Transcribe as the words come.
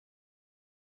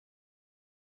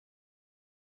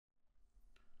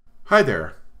Hi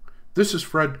there, this is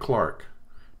Fred Clark.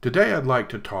 Today I'd like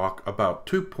to talk about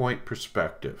two-point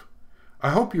perspective. I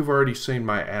hope you've already seen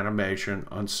my animation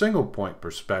on single-point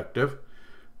perspective,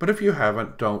 but if you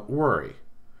haven't, don't worry.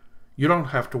 You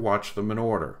don't have to watch them in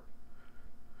order.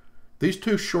 These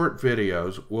two short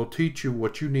videos will teach you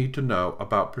what you need to know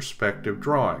about perspective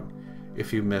drawing.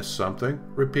 If you missed something,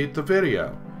 repeat the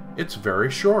video. It's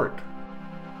very short.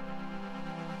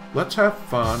 Let's have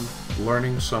fun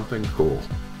learning something cool.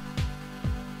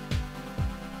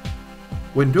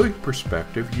 When doing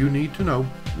perspective, you need to know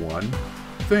one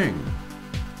thing: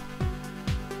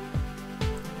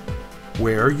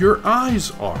 where your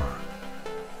eyes are.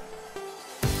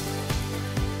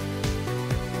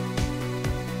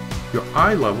 Your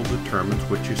eye level determines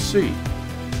what you see.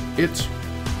 It's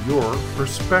your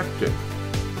perspective.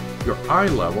 Your eye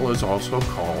level is also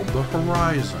called the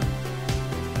horizon.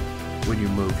 When you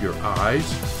move your eyes,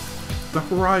 the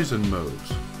horizon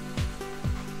moves.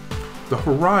 The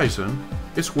horizon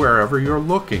is wherever you're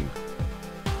looking.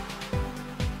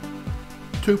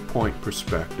 Two-point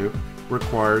perspective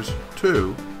requires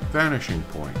two vanishing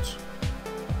points.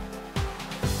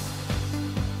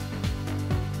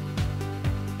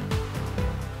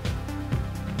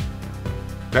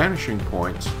 Vanishing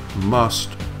points must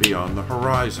be on the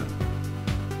horizon.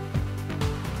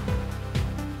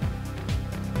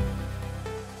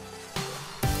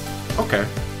 Okay,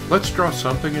 let's draw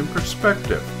something in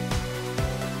perspective.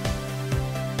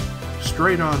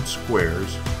 Straight-on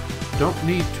squares don't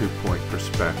need two-point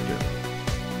perspective.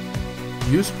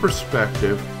 Use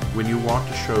perspective when you want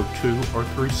to show two or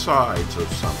three sides of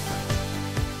something.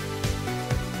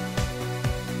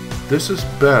 This is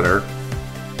better,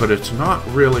 but it's not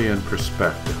really in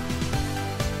perspective.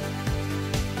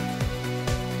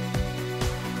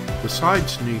 The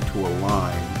sides need to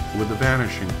align with the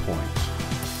vanishing points.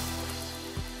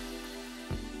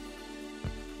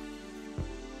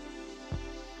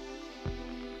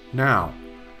 Now,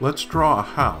 let's draw a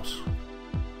house.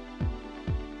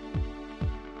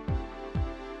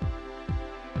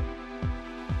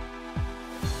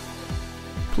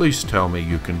 Please tell me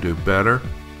you can do better.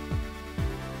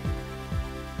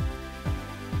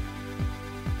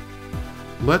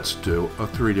 Let's do a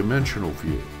three-dimensional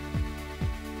view.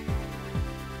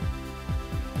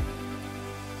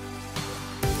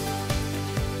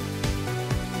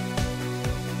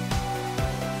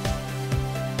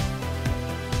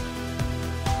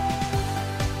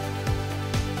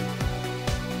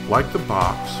 Like the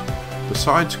box, the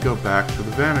sides go back to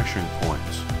the vanishing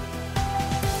points.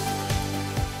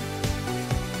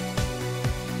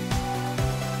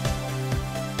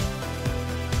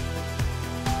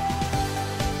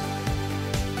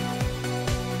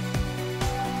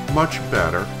 Much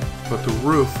better, but the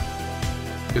roof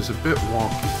is a bit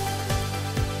wonky.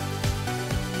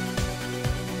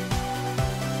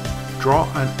 Draw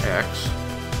an X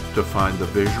to find the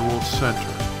visual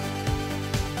center.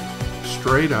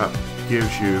 Straight up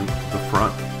gives you the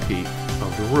front peak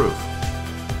of the roof.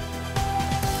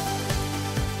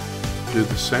 Do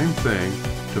the same thing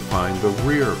to find the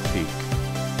rear peak.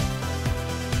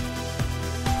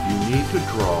 You need to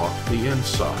draw the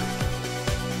inside,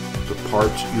 the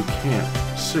parts you can't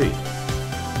see.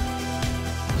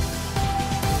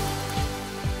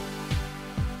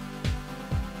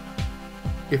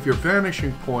 If your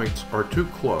vanishing points are too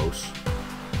close,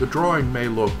 the drawing may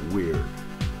look weird.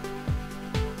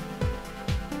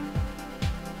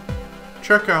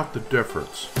 Check out the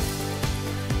difference.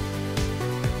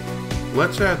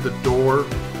 Let's add the door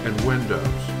and windows.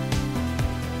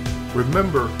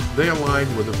 Remember, they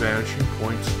align with the vanishing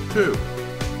points too.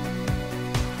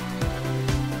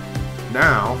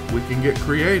 Now we can get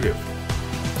creative.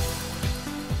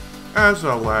 As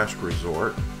a last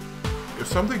resort, if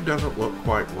something doesn't look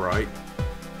quite right,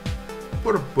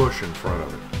 put a bush in front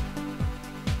of it.